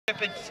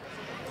Shepherds,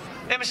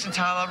 Emerson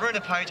Taylor,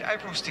 Runa Page,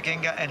 April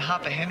Stigenga and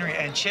Harper Henry.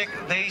 And check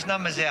these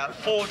numbers out: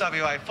 4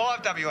 WA,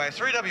 5 WA,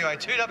 3 WA,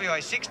 2 WA,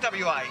 6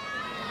 WA.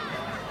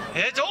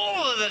 It's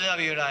all of the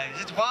W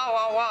names. It's wow,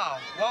 wow, wow.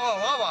 Wow, wow,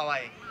 wow, wow, wow.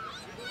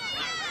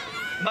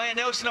 Maya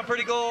Nelson, I'm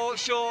pretty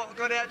sure,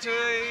 got out to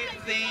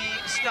the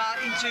start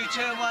into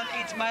turn 1.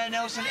 It's Maya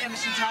Nelson.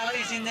 Emerson Taylor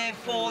is in there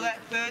for that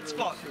 3rd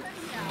spot.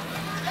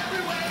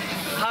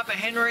 Harper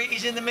Henry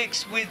is in the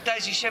mix with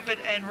Daisy Shepherd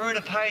and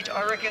Runa Page.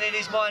 I reckon it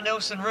is Maya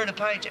Nelson, Runa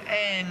Page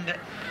and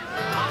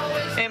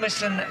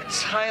Emerson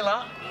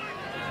Taylor.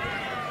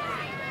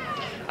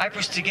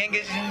 April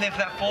Stigenga is in there for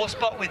that 4th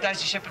spot with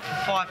Daisy Shepherd for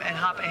 5 and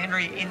Harper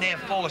Henry in there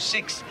for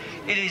 6.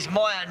 It is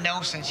Maya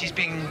Nelson. She's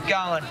been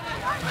going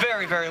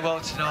very, very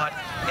well tonight.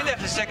 In there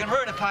for the 2nd,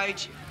 Runa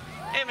Page.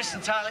 Emerson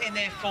Taylor in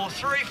there for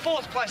 3.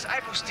 4th place,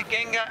 April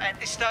Stigenga at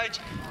this stage.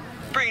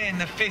 Bringing in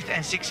the 5th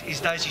and 6th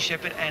is Daisy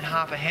Shepherd and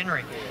Harper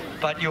Henry.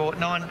 But your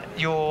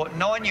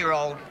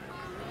 9-year-old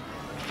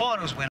finals winner